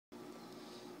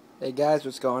Hey guys,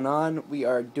 what's going on? We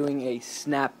are doing a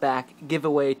SnapBack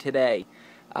giveaway today.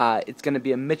 It's going to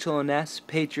be a Mitchell & Ness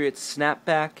Patriots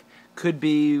SnapBack. Could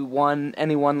be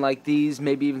any one like these,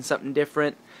 maybe even something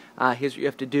different. Here's what you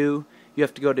have to do. You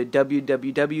have to go to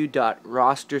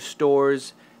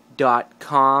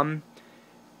www.rosterstores.com.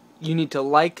 You need to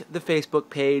like the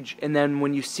Facebook page, and then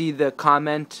when you see the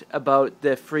comment about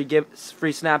the free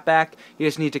snapback, you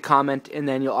just need to comment, and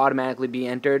then you'll automatically be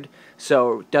entered.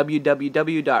 So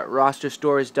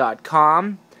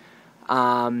www.rosterstores.com.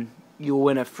 You'll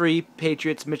win a free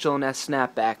Patriots Mitchell & Ness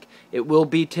snapback. It will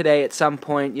be today at some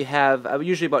point. You have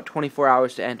usually about 24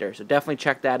 hours to enter, so definitely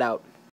check that out.